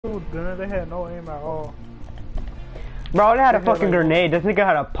gun, they had no aim at all. Bro, they had a They had, fucking like, grenade. This nigga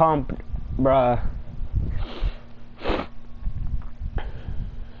had a pump, bruh.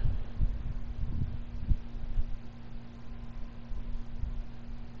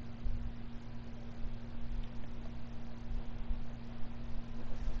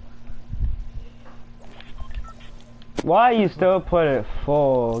 Why you still put it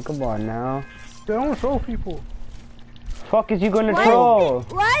full? Come on now. They don't troll people. Fuck is you gonna troll?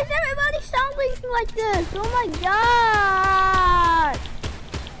 Why is everybody sounding like this? Oh my god!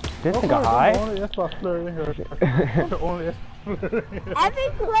 This nigga high? The only Xbox player in here. The only Xbox player in here. Every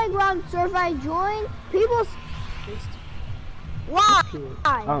playground server I join, people. Why?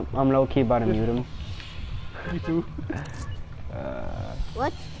 I'm low key about to mute him. Me too.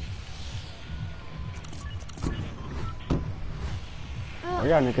 What? Where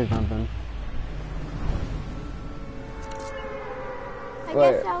y'all niggas jumping? I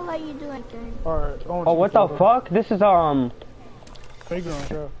guess I'll let you do it then. Alright. Oh, what the fuck? This is Playground,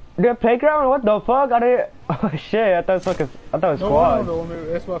 yeah. the playground? What the fuck? I didn't. Oh shit! I thought it was fucking. I thought it was squad. I'm the only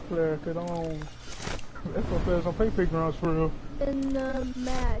Xbox player. Cause Xbox players don't play playgrounds for real. In the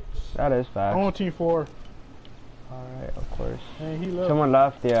match. That is fact. I'm on team 4. Alright, of course. And he left. Someone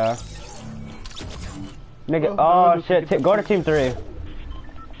left, yeah. Nigga, Oh, oh shit! Go to team 3.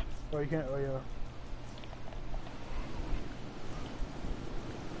 Oh, you can't. Oh, yeah.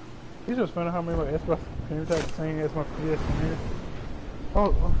 He's just funny how many like Xbox games have the same as my PS here.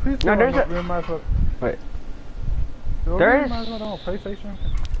 Oh, please No, there's a. Wait. There is. On PlayStation.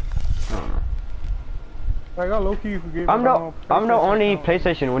 I don't know. I got low key forget. I'm the only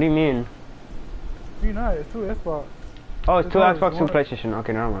PlayStation. What do you mean? You're not. It's 2 Xbox. Oh, it's 2 not, Xbox, it's 2 one. PlayStation.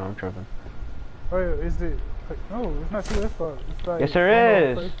 Okay, never mind. I'm tripping. Oh, yeah, is it? No, it's not 2 Xbox. It's like, Yes, there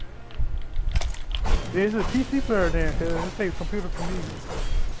is. It's a PC player then, cause it takes computer for me.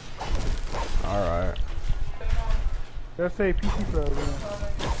 Alright. Let's say PC player then.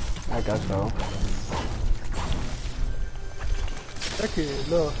 I guess so. That kid,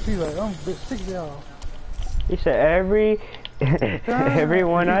 look, he's like, I'm a bit sick of y'all. He said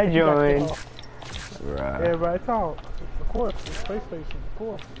everyone I joined. Right. Everybody talk. Of course, it's PlayStation. Of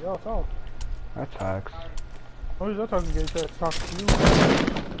course, y'all talk. That's facts. Oh, y'all talking gay chat talking to you.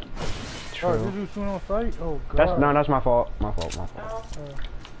 True. Oh, did you shoot on site? Oh god. That's my fault. My fault.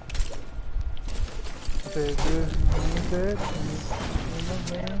 Okay, good.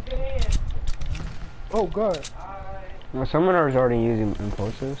 Oh god. Well, someone was already using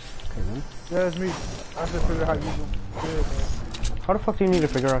impulses. Okay, then. Yeah, that's me. I just figured out how to use them. Yeah, man. How the fuck do you need to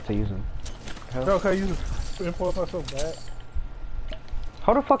figure out to use them? No, can I use the impulse myself back?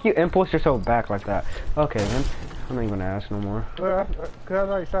 How the fuck you impulse yourself back like that? Okay, then. I'm not even gonna ask no more. Well, cause I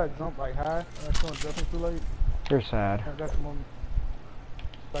like tried to jump like high, and I started jumping too late. You're sad. And that's the moment.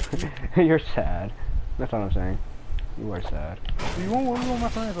 Like you. You're sad. That's what I'm saying. You are sad. Do you want one of my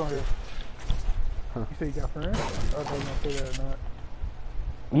friends on here? Huh. You say you got friends? I don't know if you say that or not.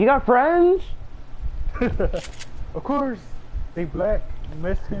 You got friends? Of course. They black,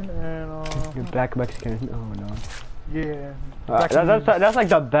 Mexican, and You're black Mexican. Oh no. yeah. That's like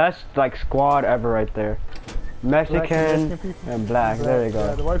the best like squad ever right there. Mexican and black. There you go.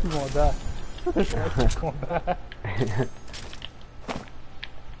 Yeah, the white people gonna die. The white people gonna die.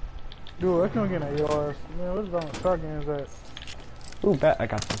 Dude, let's go get an ARs. Man, what's wrong with shotguns at? Ooh, bet I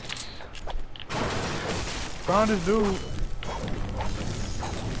got this. Found this dude.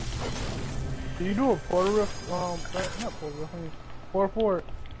 Can you do a portal riff? Not portal riff. I mean, 4-4.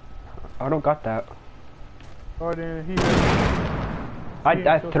 I don't got that. Oh, then he.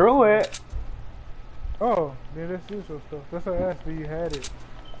 I threw it. Oh, then this is your stuff. That's what I asked if you had it.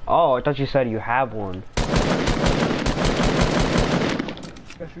 Oh, I thought you said you have one.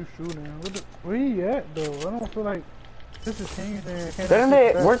 That's you shooting. Where he at though? I don't feel like this is Kingston.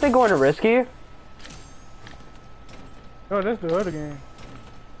 Weren't they going to Risky? Oh, that's the other game.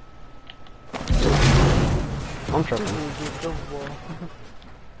 I'm tripping. This is just double ball.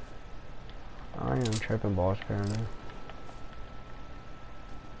 I am tripping balls apparently.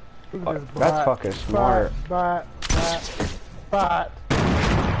 Look at this That's bot. fucking smart. Bot.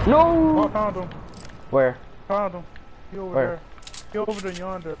 No! Oh, found him. Where? Found him. He over Where? there. He over there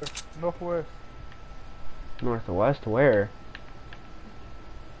yonder. Northwest. Northwest? Where?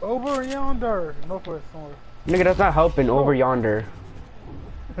 Over yonder. Northwest somewhere. Nigga, that's not helping over yonder.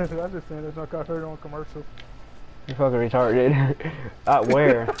 I just saying that's not got heard on commercial. You fucking retarded. At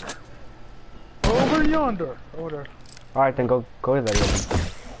where? Over yonder. Over there. Alright, then go to that.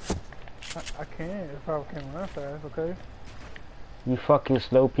 I can if I can run fast, okay? You fucking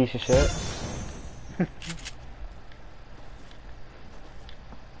slow piece of shit.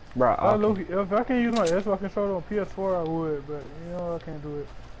 Bro, okay. If I can use my Xbox controller on PS4, I would, but you know I can't do it.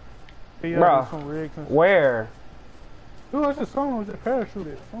 You Bro, gotta do some rigs and where? dude, it's just someone just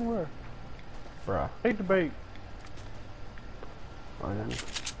parachuted somewhere. Bro. Take the bait. Oh, then.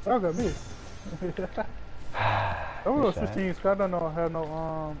 I got missed. I was 15, Scott don't know I have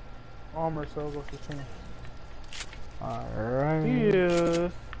no armor, so I'll go 15. Alright. He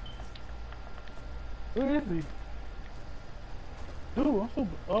is. Who is he? Dude, I'm so.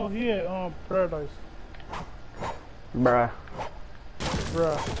 Oh, he at Paradise. Bruh.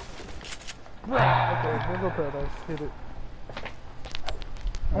 Bruh. Okay, let's go Paradise. Hit it.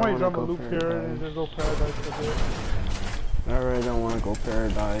 I might jump a loop here and just go Paradise a bit. I really don't want to go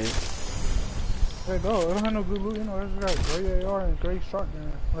Paradise. Hey, go. I don't have no good loot. You know, it's got gray AR and gray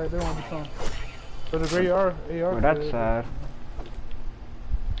shotgun. Like, they want to be some. But the gray AR. Oh, that's sad.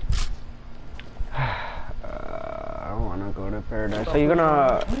 I don't want to go to Paradise. So you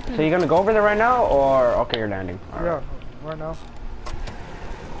gonna go over there right now, or okay, you're landing? All right. Yeah, right now.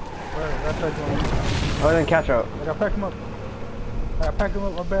 Alright, I gotta pack him up. Oh, then catch up. I gotta pack him up. I gotta pack him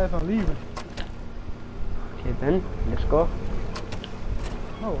up my bags. I'm leaving. Okay, then let's go.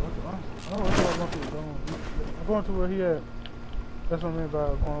 No, that's what I'm going to. I'm going to where he at. That's what I mean by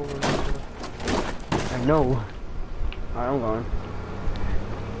going over there. I know. Alright, I'm going.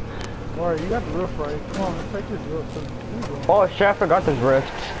 Alright, you got the roof right. Come on, let's take this roof. Oh shit, I forgot this rift.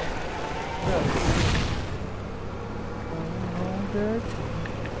 Yeah.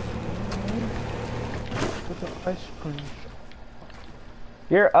 With the ice cream.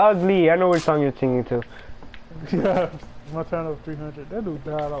 You're ugly. I know which song you're singing to. Yeah, my turn up 300. That dude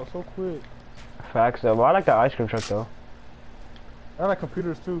died out so quick. Facts though, but I like the ice cream truck though. I like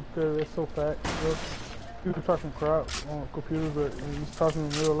computers too, because it's so fat. You can talk some crap on computers, but when you're talking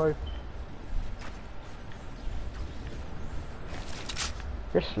in real life.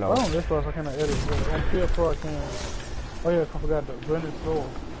 You're slow. I don't this I cannot edit, but on PS4 I can. Oh yeah, I forgot the blended flow.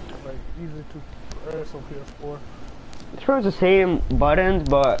 Like, easy to edit on PS4. It's pretty much the same buttons,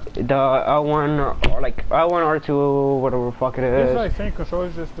 but the L1 or like L1 R2, whatever the fuck it is. It's like same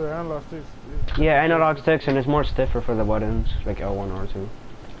controls, just the analog sticks. Yeah, analog sticks, and it's more stiffer for the buttons, like L1 R2.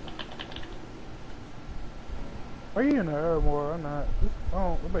 Are you in the air more? I'm not.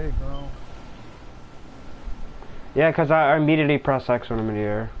 Oh, I better hit ground. Yeah, because I immediately press X when I'm in the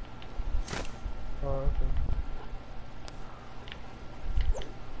air. Oh, okay.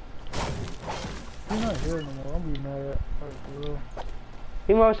 He's not here anymore. I'm be mad. Like, for real.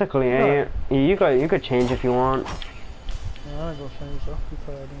 He most likely ain't. You could change if you want. No, I ain't gonna change. I'll be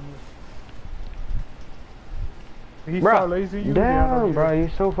tired in this. He's Bruh, so lazy. You damn, bro,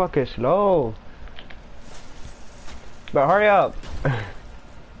 you're so fucking slow. But hurry up.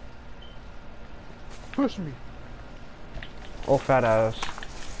 Push me. Oh, fat ass.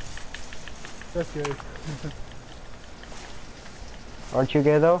 That's gay. Aren't you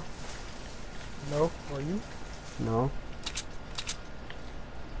gay though? No, are you? No.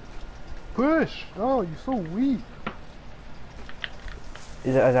 Push! Oh, you're so weak.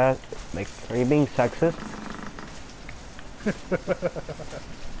 Is that like, are you being sexist?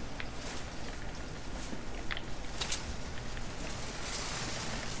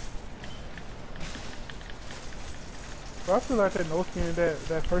 I feel like that no skin,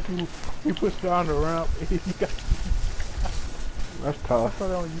 that person who he pushed down the ramp. He got. That's I tough. saw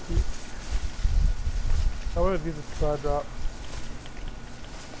that on YouTube. I would get the sky drop.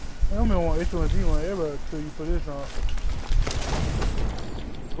 I don't even want H1Z1 ever until you put this on.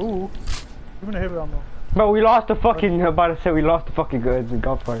 Ooh. Even a heavy ammo. But we lost the fucking, about to say we lost the fucking goods in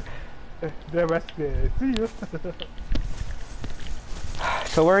golf cart. Damn, that's good. See you.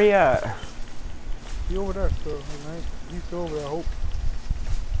 So where are you at? He over there still, man. He's still over there, I hope.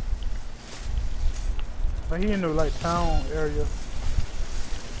 Like he in the like town area.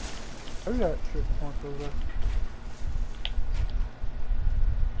 I got trip points over there.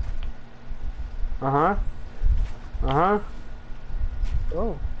 Uh-huh. Uh-huh.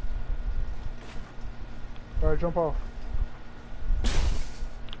 Oh. Alright, jump off.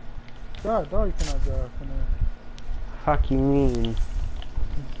 God, dog, you cannot drive from there. Fuck you mean?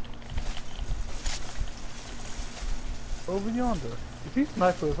 Over yonder. If he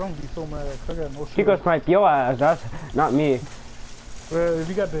snipes us, I'm gonna be so mad at cause I got no shit. He gonna snipe your ass, that's not me. Well, if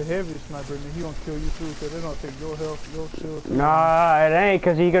you got the heaviest sniper, then he gonna kill you too, cause they gonna take your health, your shield too. Nah, it ain't,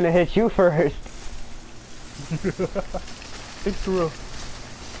 cause he gonna hit you first. It's true.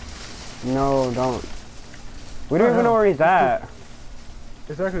 No, don't. We don't even know where he's at.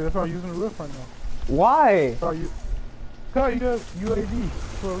 Exactly, that's why I'm using the roof right now. Why? Cause you got UAV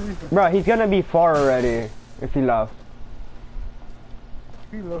for a reason. Bro, he's gonna be far already if he left.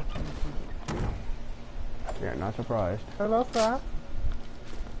 He left. Yeah, not surprised. Hello, sir.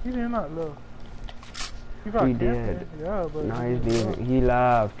 He did not look. He got He camping. did. Yeah, but No, he's leaving. He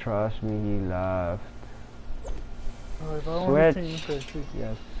left. Trust me, he left. If I want to team, Switch.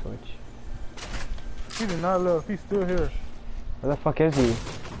 Yes, switch. he did not look. He's still here. Where the fuck is he?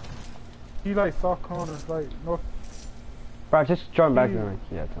 He like soft corners, like north. Bro, just join back there.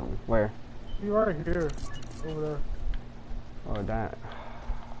 Yeah, tell me. Where? He right here, over there. Oh, that.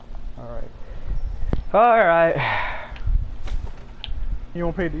 Alright. Alright. You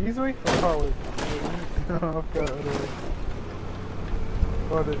want to pay the easy way or the hard way? Okay,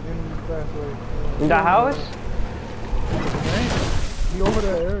 or the enemy fast way. In the house? He over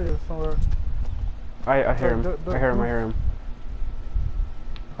that area somewhere. I hear him. I hear him. I hear him.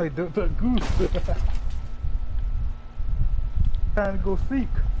 Like the goose. Trying to go seek.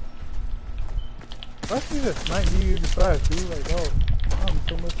 Why see this 1985, dude? Like, oh, I'm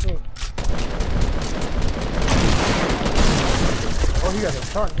so much up. Oh, he got a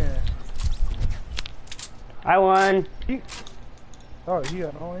shotgun. I won. Oh, he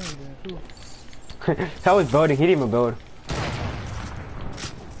got no aim then, too. That was building. He didn't even build.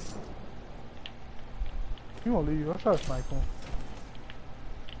 He won't leave. I try to snipe him.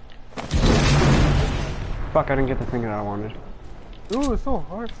 Fuck, I didn't get the thing that I wanted. Dude, it's so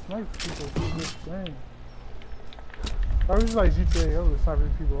hard to snipe people through this game. I was like GTA, I was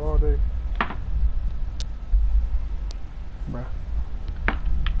sniping people all day. Bruh.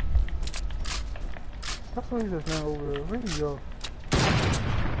 That's why he's just now over there. Where'd he go?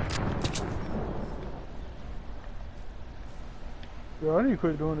 Yo, I need to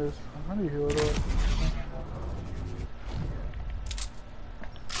quit doing this. I need to heal it up.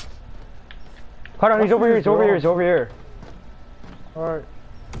 Hold on, he's over here. He's over here. He's over here. Alright.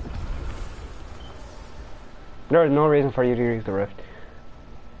 There is no reason for you to use the rift.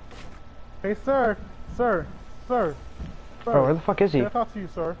 Hey, sir. Sir. Sir. Bro, where the fuck is he? Can I talk to you,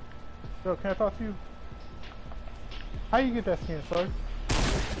 sir? Yo, can I talk to you? How you get that skin, sir?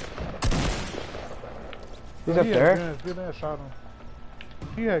 He's up there. Guns. Good man shot him.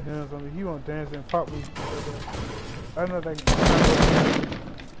 He had guns on me. He won't dance and pop me. I know that.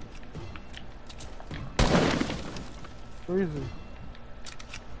 Where is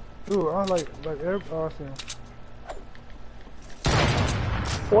he? Dude, I like every awesome.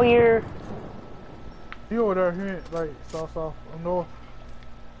 Where? He over there, he ain't like south, north.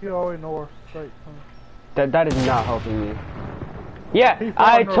 He always north, straight. That is not helping me. Yeah, He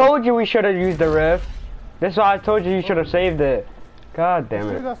I north. told you we should have used the rift. That's why I told you should have saved it. God damn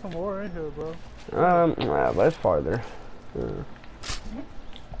We it. got some more in here, bro. Yeah, but it's farther.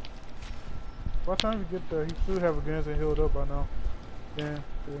 By the time we get there, he should have a guns and healed up by now. Yeah.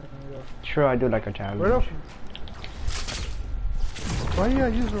 Sure, I do like a challenge. Where else? Why you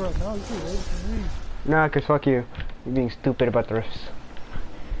gotta use it right now? You should wait for me. Nah, cause fuck you. You're being stupid about the rifts.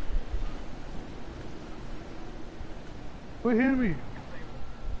 Quit hitting me.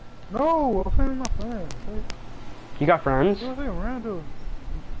 No, I'm playing with my friend. You got friends? What was that random?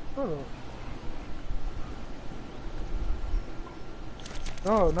 Shut up.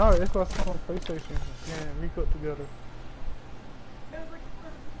 No, it's got some on PlayStation. Yeah, we cut together.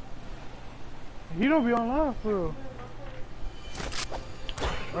 He don't be online for real.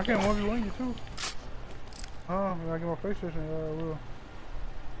 I can't 1v1 you too. When I get my PlayStation, yeah, I will.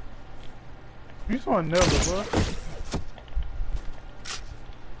 You saw never, bro.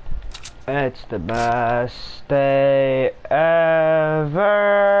 It's the best day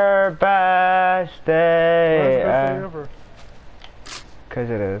ever. Best day ever. Cause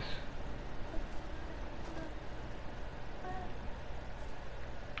it is.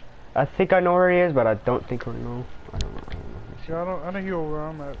 I think I know where he is, but I don't think I know. I don't know. Yeah, I don't hear where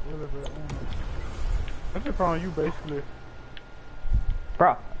I'm at. What is it? I just found you basically.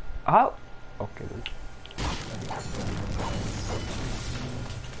 Bro, how? Okay then.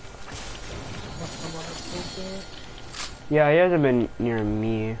 Yeah, he hasn't been near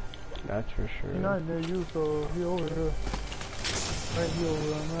me. That's for sure. He's not near you, so he over here. Right here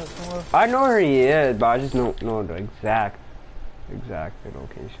where I'm at somewhere. I know where he is, but I just don't know the exact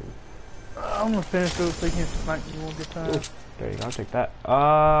location. I'm gonna stand still so he can snipe me one good time. Ooh, there you go, I'll take that.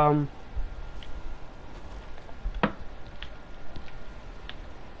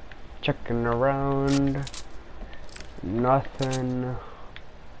 Checking around. Nothing.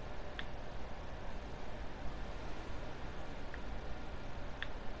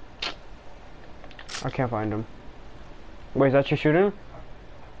 I can't find him. Wait, is that you shooting?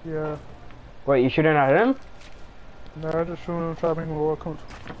 Yeah. Wait, you shooting at him? No, I just shooting him, trying to make him walk come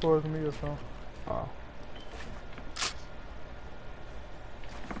towards me or something. Oh.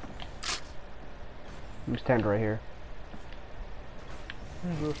 I'm standing right here.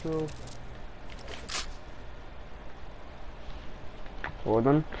 Go show. Well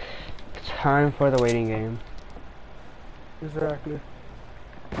then, time for the waiting game. Exactly.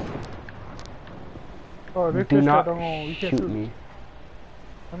 Oh, they Do not you can't shoot me.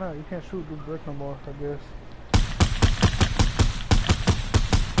 I know, you can't shoot the brick no more, I guess.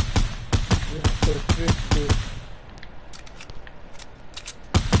 Yeah, so fix it.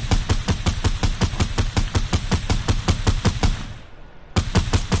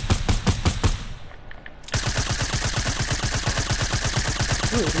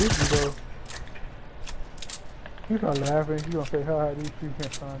 Good, easy though. He's not laughing, he's gonna say, how these people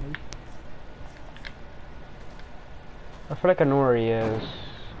can't find me. I feel like I know where he is.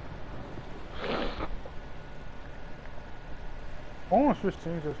 I want to switch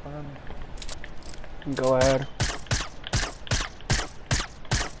teams, just find me. Go ahead.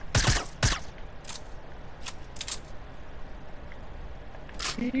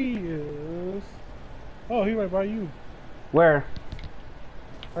 He is... Oh, he right by you. Where?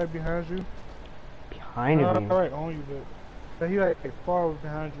 Right behind you. Behind me. Right on you, but he like far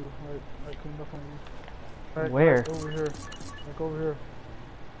behind you, like coming up on you. Like, Where? Like over here. Like over here.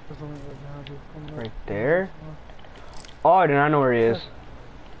 There's something right behind you. Coming Right up. there? Oh, I do not know where he is.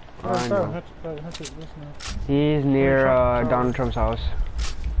 I know. Hunt it, listen. He's near Donald Trump's house.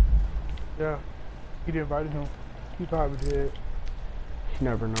 Yeah. He invited him. He probably did. You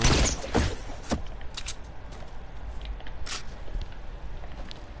never know.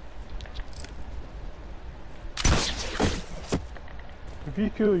 If he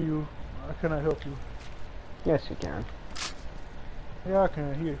kill you, I cannot help you. Yes, you can. Yeah, I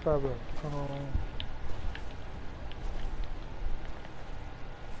can. He probably.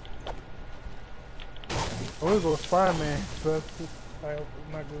 I would go Spider-Man, but I'm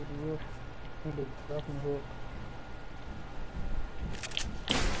not going to do this. Grappling hook.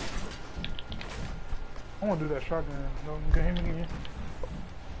 I want to do that shotgun. Don't game again.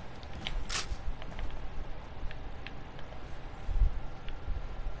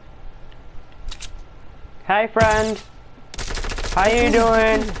 Hi, friend. How you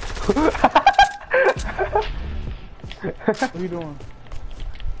doing? What are you doing?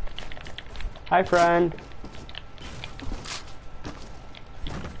 Hi, friend.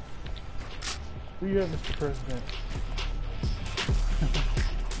 Where you at, Mr. President?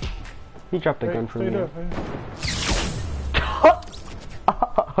 He dropped a gun for me.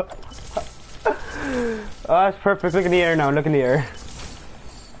 Oh, that's perfect. Look in the air now. Look in the air.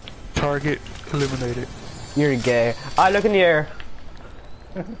 Target eliminated. You're gay. Ah, look in the air.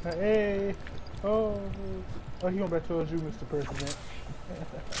 Hey. Oh, he went back towards you, Mr. President.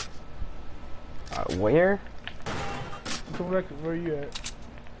 Where? Come back. Where you at?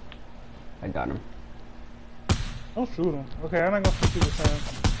 I got him. Don't shoot him. Okay, I'm not gonna shoot you this time.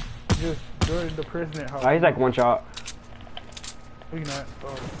 Just go to the president house. Oh, he's like one shot. No, you're not.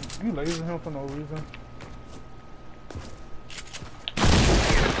 You laser him for no reason.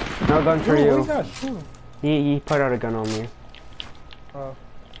 No gun for you. What you got? Shoot him. He put out a gun on me.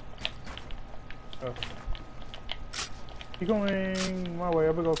 He going my way.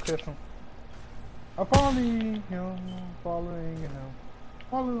 I'm gonna go catch him. I'm following him. Following him.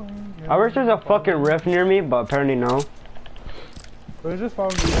 Following him. I wish there's a fucking rift near me, but apparently no. But it's just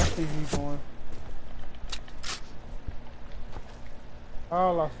following me. I see he's going. I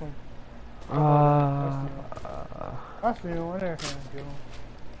lost him. I see him. I never can get him.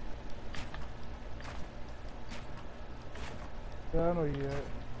 Yeah, I know you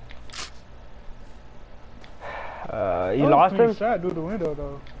at. You lost him? Shot through the window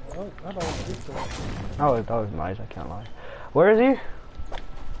though. I thought it was good. Oh, that was nice. I can't lie. Where is he?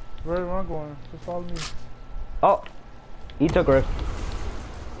 Where am I going? Just follow me. Oh, he took rift.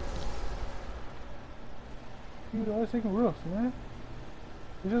 You always taking risks, man.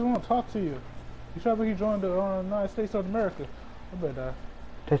 He just want to talk to you. You try to he joined the United States of America. I better die.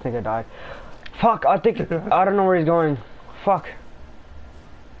 This nigga died. Fuck, I think I don't know where he's going. Fuck.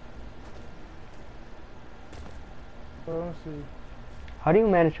 Let's see. How do you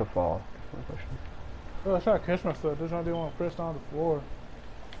manage to fall? That's my question. Well, I try to catch myself. This one didn't want to press down the floor.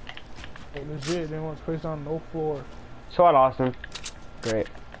 Like, legit, they didn't want to press down no floor. So I lost him. Great.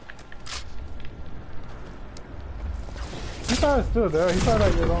 He probably still there. He probably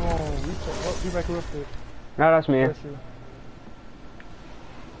like, don't want to reach up. Oh, he back up there. No, that's me.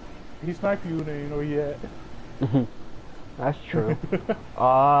 He sniped you, then you know he had. That's true.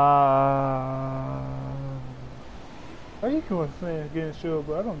 How you keep on saying getting shield,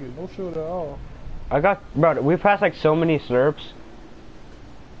 but I don't get no shield at all. I got, bro, we passed like so many slurps.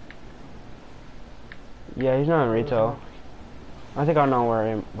 Yeah, he's not in retail. I think I know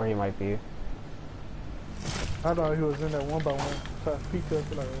where he might be. I thought he was in that 1x1. So I peeked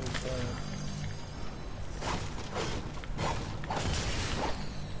up like, oh god.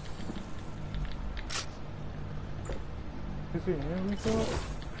 Is he in retail?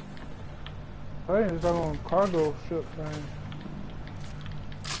 I think it's like on cargo ship thing.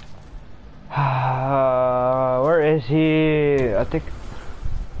 Where is he? I think.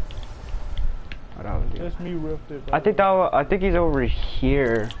 I don't know. That's me ripped it. I think he's over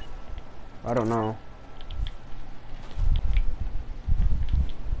here. I don't know.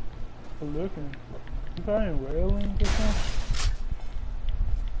 I'm looking. You probably in railing or something?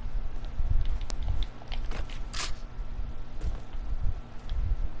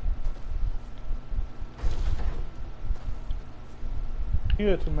 He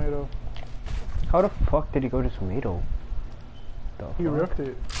had tomato. How the fuck did he go to tomato? He ripped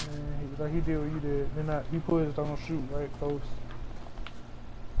it. And he did what you did. Then he put his don't shoot right close.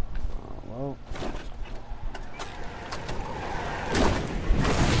 Well.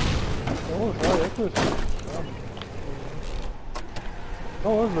 Oh, sorry, that's good.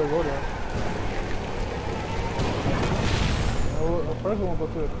 Oh, let's go there. Oh, first I want to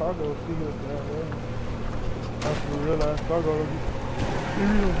go to the cargo, see what's there. That's the real ass cargo.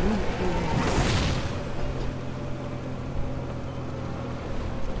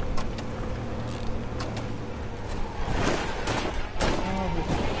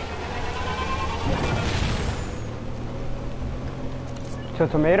 To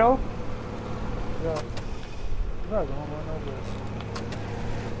tomato? Yeah. You gotta go home right now, bro.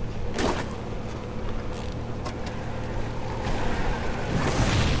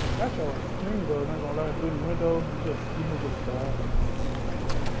 That's all clean though, not gonna lie, through the window, you move it aside.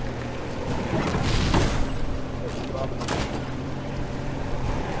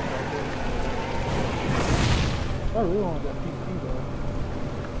 I really want that PC though.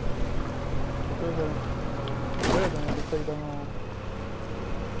 They're gonna take them on.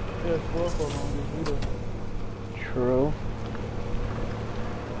 Yeah, for long as either. True.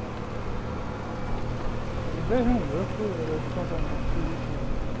 Is that him ripped it or is something on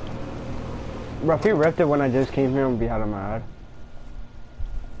TV? Bro, if he ripped it when I just came here, I'm gonna be out of my head.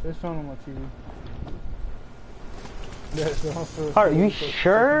 It's something on my TV. That's also. Are you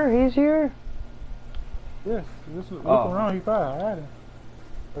sure he's here? Yes, just look around, he probably had him.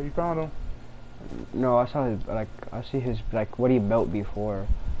 Oh, you found him? No, I saw his, like, I see his, like, what he built before.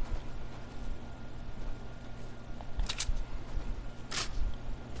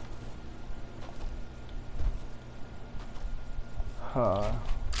 Huh.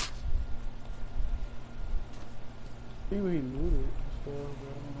 See what he looted. So, I don't know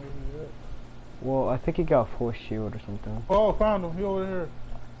where he at. Well, I think he got a full shield or something. Oh, found him. He over here.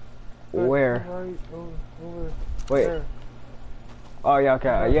 Where? Right over Wait. there. Oh, yeah,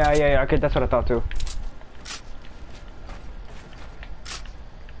 okay. Yeah, okay, that's what I thought too.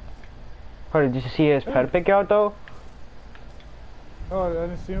 Oh, did you see his pet pick out though? Oh, I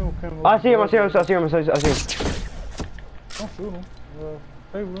didn't see him. I see him. Don't shoot him.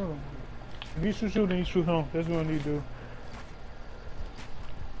 Hey, run him. If you shoot, then you shoot him. That's what I need to do.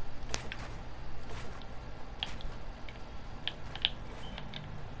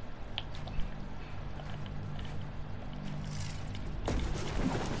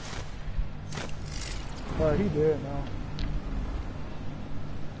 Alright, he dead now.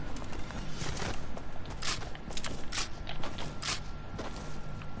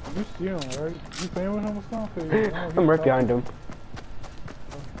 You see him, right? You playing with him or something? I'm right behind him.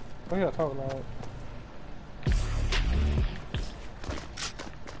 Oh, yeah, talk loud.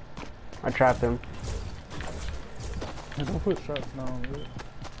 I trapped him. Hey, don't put traps down, man.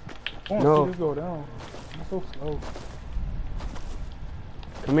 I want to see this go down. It's so slow.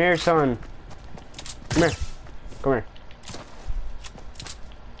 Come here, son. Come here. Come here.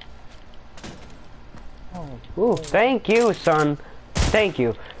 Oh, Ooh, thank you, son. Thank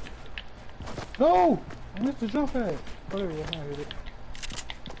you. no! I missed the jump pad. Oh, there we go. I hit it.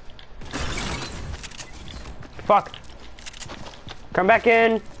 Fuck. Come back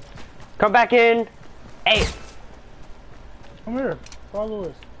in. Come back in. Hey. Come here. Follow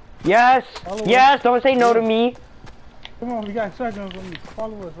us. Yes. Follow yes. us. Don't say no to me. Come on, we got shotguns on you.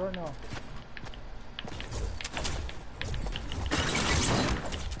 Follow us right now.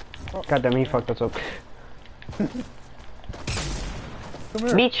 Oh, God damn, he fucked us up. come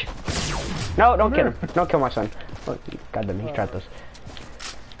here. Beach. No, don't kill him. Don't kill my son. Oh, God damn, he trapped us.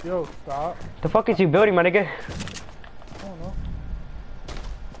 Yo, stop. The fuck is you building, my nigga? I don't know.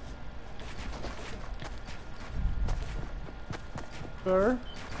 Sir?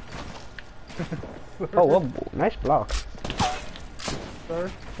 Oh, well, nice block. Sir?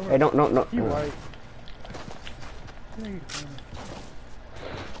 Hey, don't, no. You white.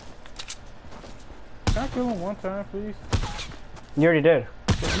 Can I kill him one time, please? You already did.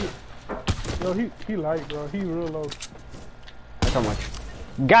 Yo, he light, bro. He real low. That's how much.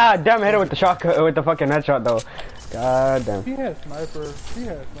 God damn, hit it with the shotgun, with the fucking headshot though. God damn. He had sniper.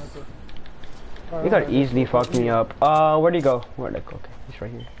 You could easily fuck me up. Where'd he go? Where'd he go? Okay, he's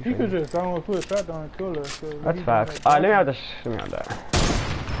right here. He could just, I don't want to put a shot down and kill her. So That's facts. Let me have this. Let me have that.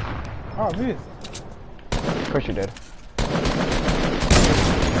 Oh, miss. Of course you did.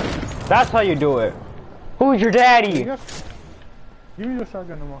 That's how you do it. Who's your daddy? Give me your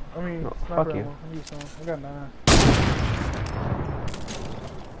shotgun no more. I mean, no, sniper fuck you. ammo. I got 9.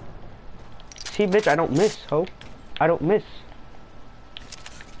 See, bitch, I don't miss, ho. I don't miss.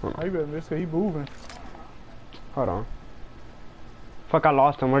 Oh, you better miss, cause he moving. Hold on. Fuck, I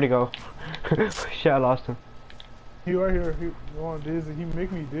lost him. Where'd he go? Shit, I lost him. He right here. He going dizzy. He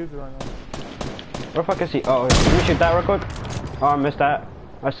make me dizzy right now. Where the fuck is he? Oh, let me shoot that real quick. Oh, I missed that.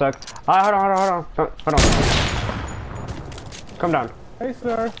 I suck. Hold on. Hold on. Come down. Hey,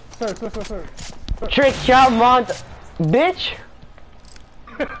 sir. Sir. Trick shot mont, bitch.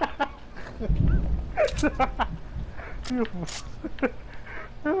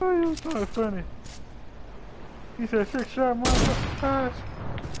 Oh, you so funny. He said trick shot, motherfucker.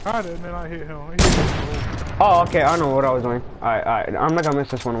 I didn't, then I hit him. He hit him. Oh, okay. I know what I was doing. Alright. I'm not gonna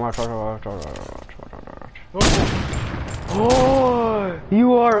miss this one. Watch. Oh,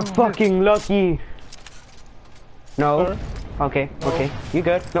 you are fucking lucky. No. Sir? Okay. No. Okay. You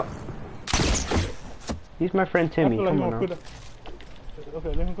good? No. He's my friend Timmy. Come on now.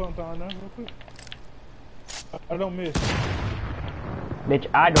 Okay, let me come down now real quick. I don't miss. Bitch,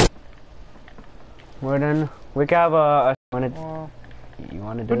 I don't. Well then, we can have a you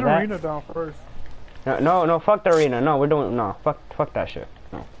wanna do put the that? arena down first. No, fuck the arena. No, we're doing, no, fuck that shit.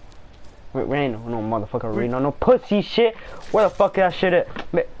 No. We ain't no motherfucking arena. No pussy shit. Where the fuck that shit at?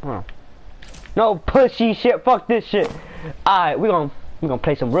 Hold on. No pussy shit. Fuck this shit. Alright, we gonna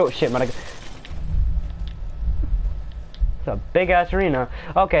play some real shit, man. It's a big ass arena.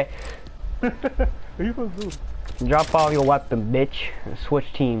 Okay. What you supposed to do? Drop off your weapon, bitch. And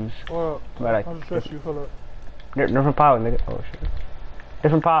switch teams. Well, But I'll just trust you. Hold up. Different powers, nigga. Oh shit.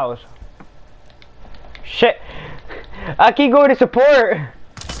 Different powers. Shit. I keep going to support.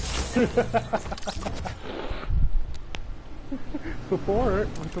 Support?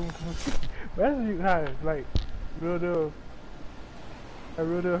 Imagine you had like real deal. I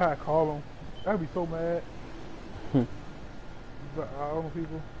real deal how I call them. I'd be so mad. But all the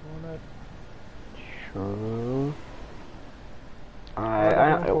people doing that. Sure.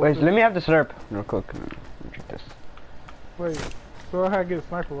 Wait, let me have the slurp real quick. Let me drink this. Wait, so I had to get a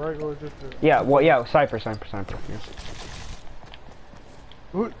sniper, right? Or just a... Yeah, well, yeah, sniper, yes.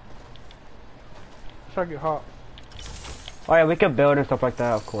 What? Try to get hot. Oh yeah, we could build and stuff like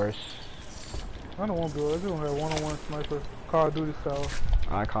that, of course. I don't want to build. I just want to have one-on-one sniper. Call of Duty style.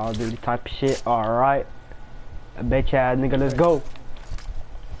 Alright, Call of Duty type of shit. Alright. Bitch ass nigga, let's go.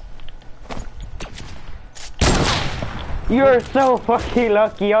 You're so fucking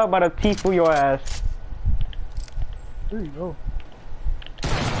lucky. I'm about to Tifu your ass. There you go.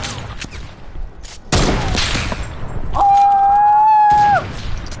 Oh!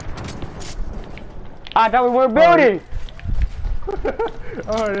 I thought we were building.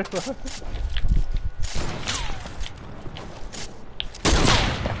 Alright, that's fine.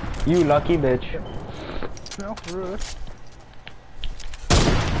 You lucky bitch. No, for real.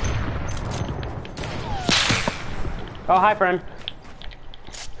 Oh, hi, friend.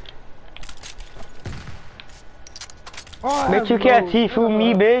 Oh, Bitch, you can't Tifu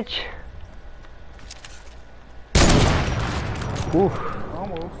me, bitch. Oof.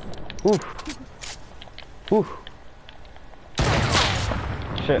 Almost. Oof. Oof.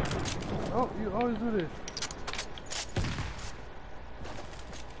 Shit. Oh, you always do this.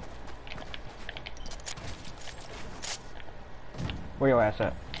 Where your ass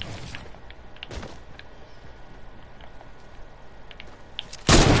at?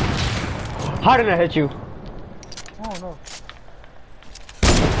 How did I hit you? Oh no.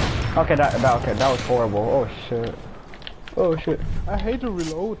 Okay, that was horrible. Oh shit. Oh shit. I hate the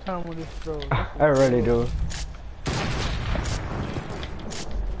reload time on this though. I really do.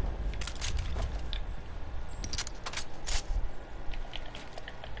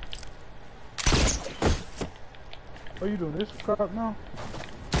 What are you doing? This crap now?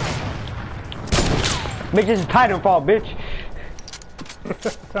 Bitch, this is Titanfall, bitch.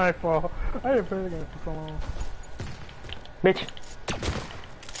 Titanfall. I didn't play the game for so long. Bitch.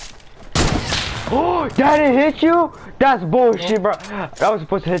 Oh, that didn't hit you? That's bullshit, bro. That was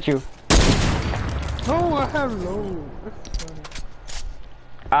supposed to hit you. No, I have low. That's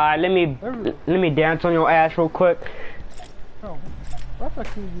funny. Let me dance on your ass real quick. No, why I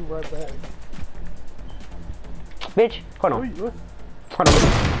kill you right back? Bitch, hold on. What? Hold on.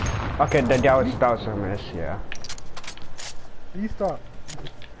 Okay, that was a miss, yeah. You stop.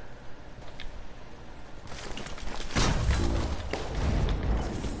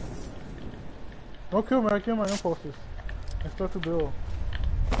 Don't kill me, I kill my impulses. I start to build.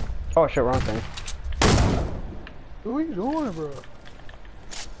 Oh shit, wrong thing. What are you doing, bro?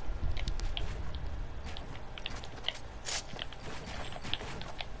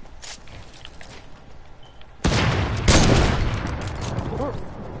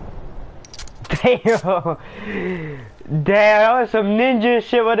 Damn! Damn, that was some ninja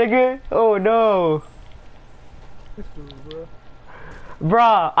shit, my nigga. Oh no. This dude, bro.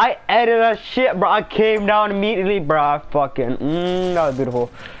 Bruh, I edited that shit, bro. I came down immediately, bro. I fucking, that was beautiful.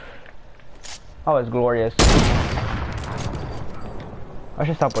 That was glorious. I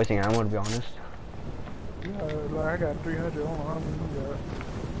should stop wasting ammo, to be honest. Yeah, like I got 300. I don't know how many you got.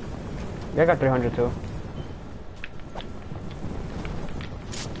 Yeah, I got 300 too.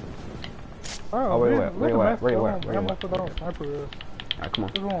 Oh, where you at? Where you at? Where you at? Where you at? Alright, come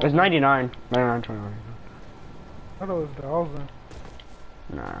on. It's 99. 99, 29. I thought it was 1,000.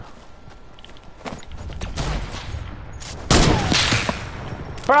 Nah.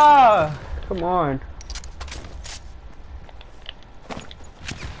 Bruh! Come on.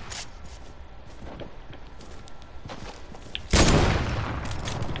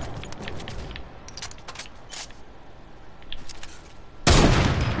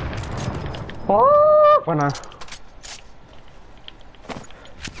 Oh, why not?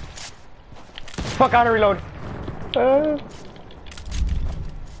 Fuck, I had to reload. Alright.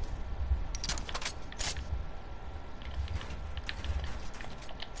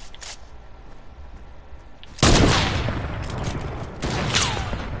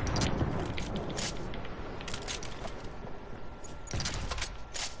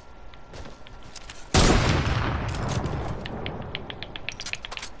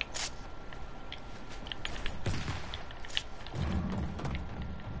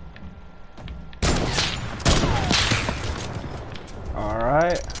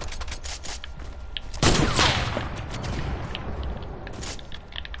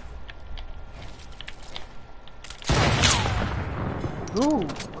 Dude,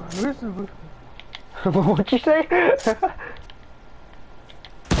 this is... What'd you say?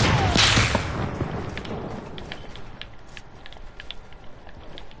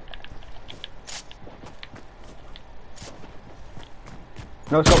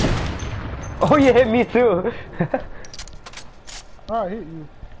 No scope. Oh, you hit me too. I hit you.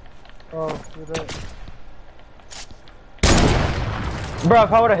 Oh, with that. Bro,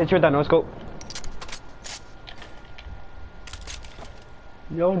 if I would've hit you with that no scope.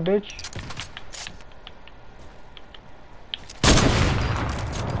 Yo, bitch.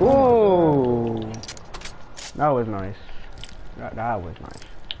 Ooh. That was nice. That was nice.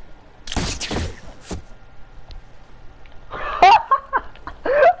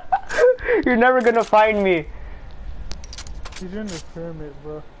 You're never gonna find me. He's in this pyramid,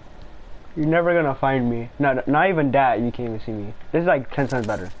 bro. You're never gonna find me. No, not even that. You can't even see me. This is like 10 times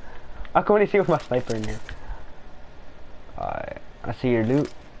better. I can only see with my sniper in here. Alright, I see your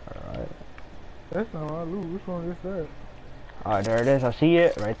loot. Alright. That's not my loot. Which one is that? Alright, there it is. I see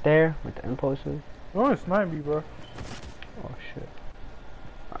it right there with the impulses. You only snipe me, bro. Oh shit.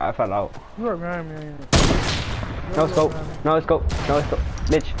 I fell out. You right behind me, ain't you? No scope. No scope. No scope.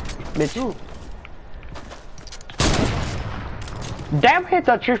 Bitch. Bitch. Dude. Damn, hit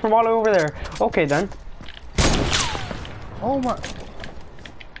that tree from all over there. Okay then. Oh my.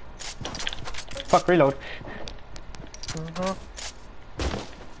 Fuck, reload. Uh-huh.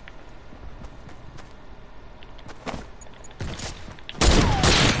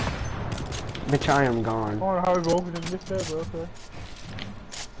 Bitch, I am gone. I don't know how we go over this that, but okay.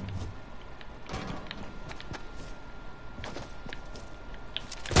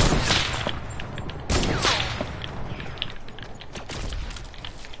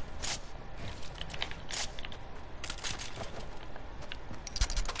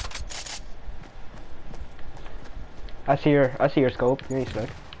 I see your scope. You ain't stuck.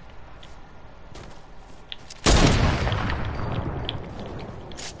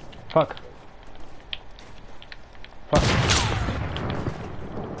 Fuck. Fuck.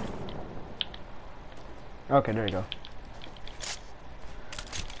 Okay, there you go.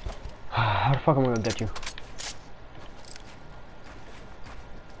 How the fuck am I gonna get you?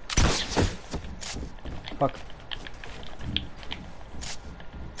 Fuck.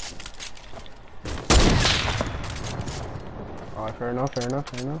 Alright, fair enough, fair enough,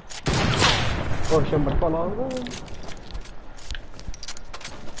 fair enough. Oh shit, but fall out.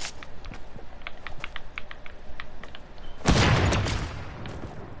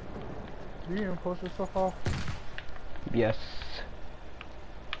 Do you even post yourself off? Yes.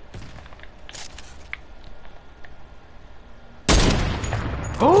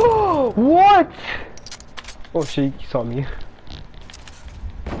 Oh, what? Oh shit, he saw me.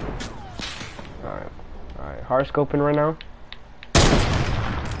 Alright, alright, hard scoping right now.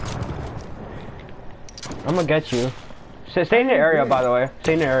 I'm gonna get you. Stay in the area, by the way.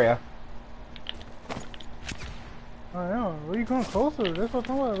 Stay in the area. I am. Where you going closer? That's what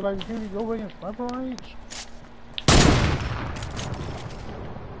I'm talking about. Like, can you go back in sniper range?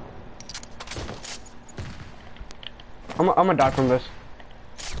 I'm gonna die from this.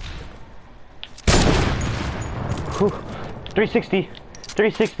 Whew. 360.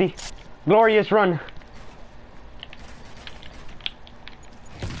 360. Glorious run.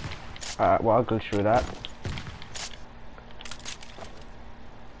 Alright, well, I'll go through that.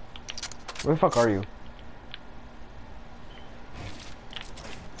 Where the fuck are you?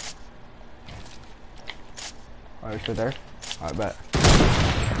 Are you still there? I bet.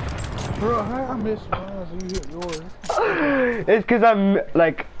 Bro, how I missed mine so you hit yours? It's cause I'm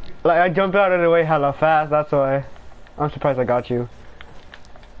like I jumped out of the way hella fast, that's why. I'm surprised I got you.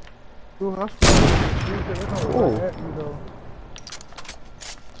 Dude, that's not at you though.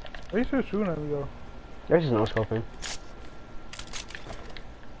 Are you still shooting at me though? There's just no scoping.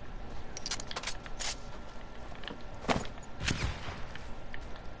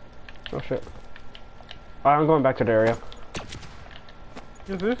 Oh shit. Alright, I'm going back to the area.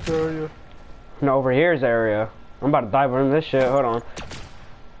 Is this area? No, over here is the area. I'm about to dive in this shit, hold on.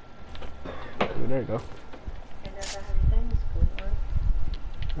 There you go.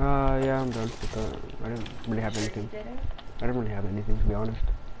 Yeah, I'm done with that. I didn't really have anything. I didn't really have anything, to be honest.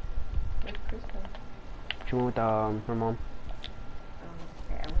 Where's Kristen? She went with, her mom.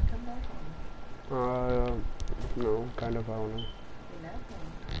 Okay, I will come back home. No, kind of, I don't know. You left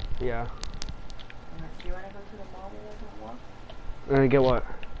home. Yeah. Do you want to go to the mall and walk? Get what?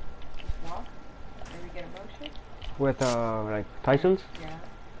 Just walk? Maybe get a motion? With, like, Tyson's? Yeah.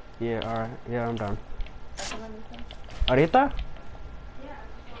 Yeah, alright. Yeah, I'm done. That's what I'm saying. Ahorita?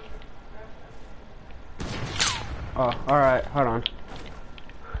 Oh, alright, hold on.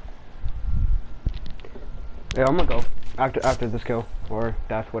 Yeah, I'm gonna go. After this kill. Or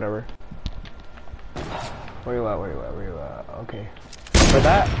dash, whatever. Where you at, where you at, where you at? Okay. For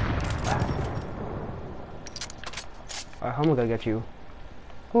that? I'm gonna get you.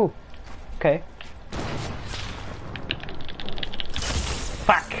 Ooh. Okay.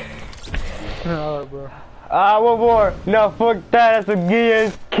 Fuck! Alright, bro. One more! No, fuck that, that's a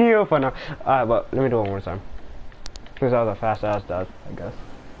good kill for now. Alright, but let me do it one more time. Because that was a fast ass dodge, I guess.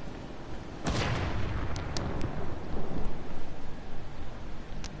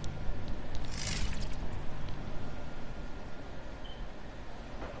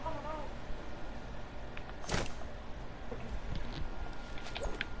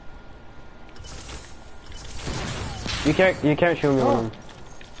 You can't shoot me on him. You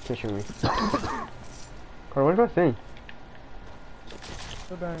can't shoot me. Carter, what's my thing?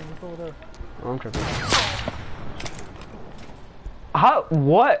 Go down, it's over there. Oh, I'm tripping. How?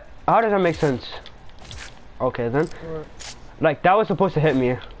 What? How does that make sense? Okay then. What? Like that was supposed to hit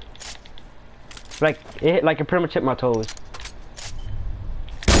me. Like it pretty much hit my toes.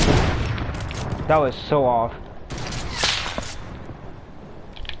 That was so off.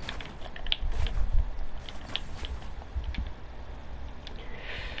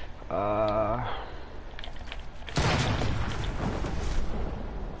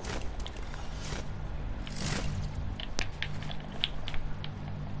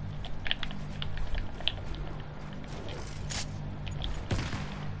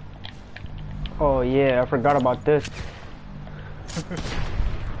 Oh yeah, I forgot about this.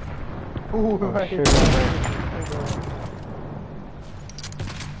 Ooh, Oh, right. shit.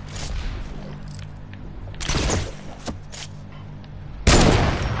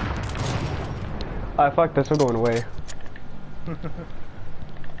 I fuck this, we're going away. Yeah,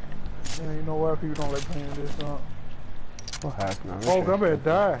 you know why people don't like playing this, huh? Oh heck no. Oh, God, I better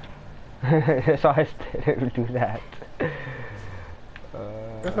die. That's why I didn't do that.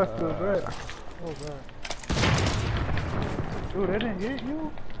 Guess I still dead. Oh, God. Dude, that didn't hit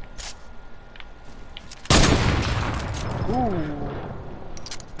you? Ooh.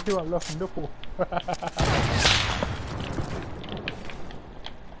 I think I left nipple.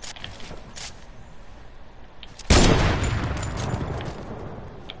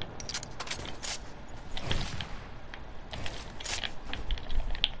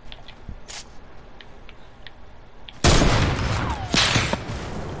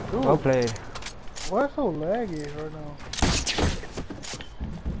 Dude, Well played. why it's so laggy right now?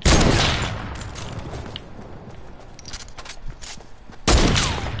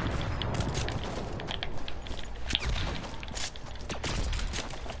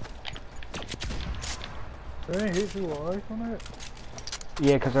 They ain't hit you with ice on that?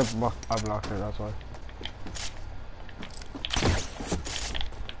 Yeah, cause I blocked her, that's why.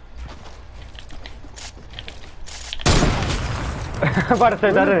 I'm about to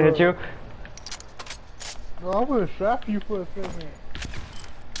say that didn't hit you. No, I would've shot you for a second.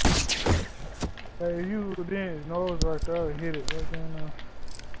 Hey, you didn't nose right there, I hit it right there.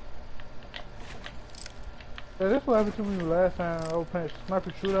 Yeah, this what happened to me last time I was playing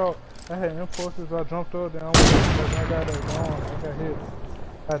sniper shootout. I had impulses, I jumped up, then I got that gone, I got hit.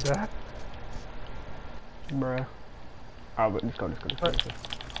 I died. Bruh. Alright, but let's go. Right.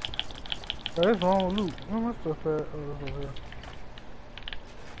 That's wrong loot. Where my stuff at? Oh, it's over here.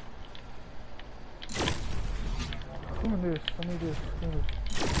 Give me this. I need this. Give me this.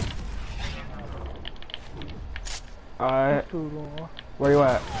 Alright. Where you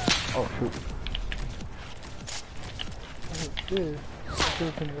at? Oh shoot. This.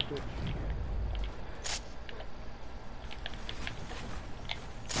 This and this.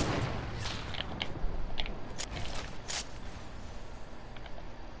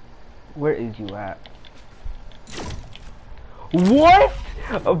 Where is you at? What?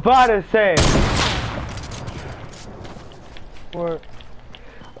 About to say. What?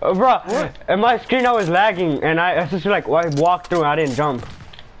 Bro, What? and my screen I was lagging and I just like I walked through and I didn't jump.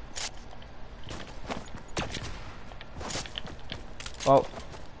 Oh.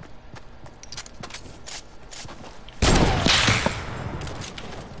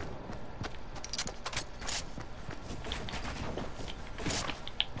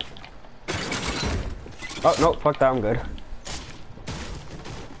 Oh, no, fuck that, I'm good.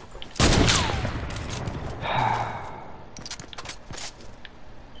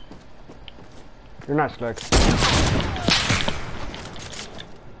 You're not slick.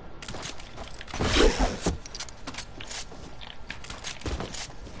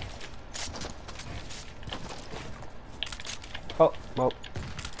 Oh, well.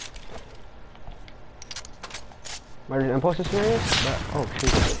 Where's the impulse scenario? Oh,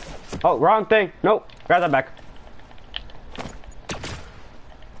 shoot. Oh, wrong thing. Nope. Grab that back.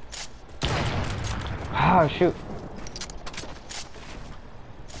 Ah, shoot.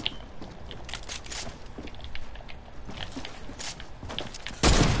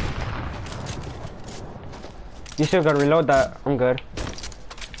 You still gotta reload that. I'm good.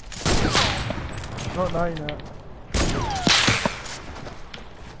 No, no, you're not.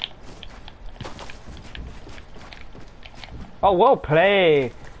 Oh, well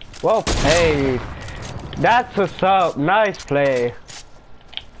played. Well played. That's what's up. Nice play.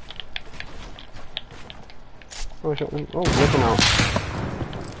 Oh, shit. Oh, looking out.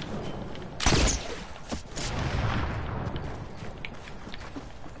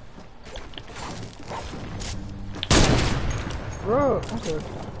 Bro, okay.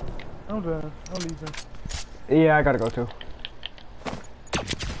 I'm done. I'm leaving. Yeah, I gotta go too.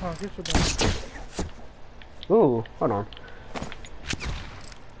 Oh, get your gun. Ooh, hold on.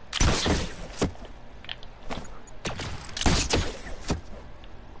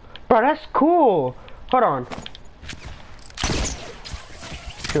 Bro, that's cool. Hold on.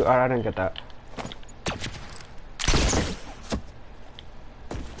 Shoot, I didn't get that.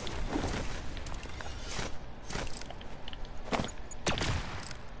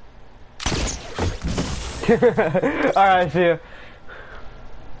 Alright, see ya.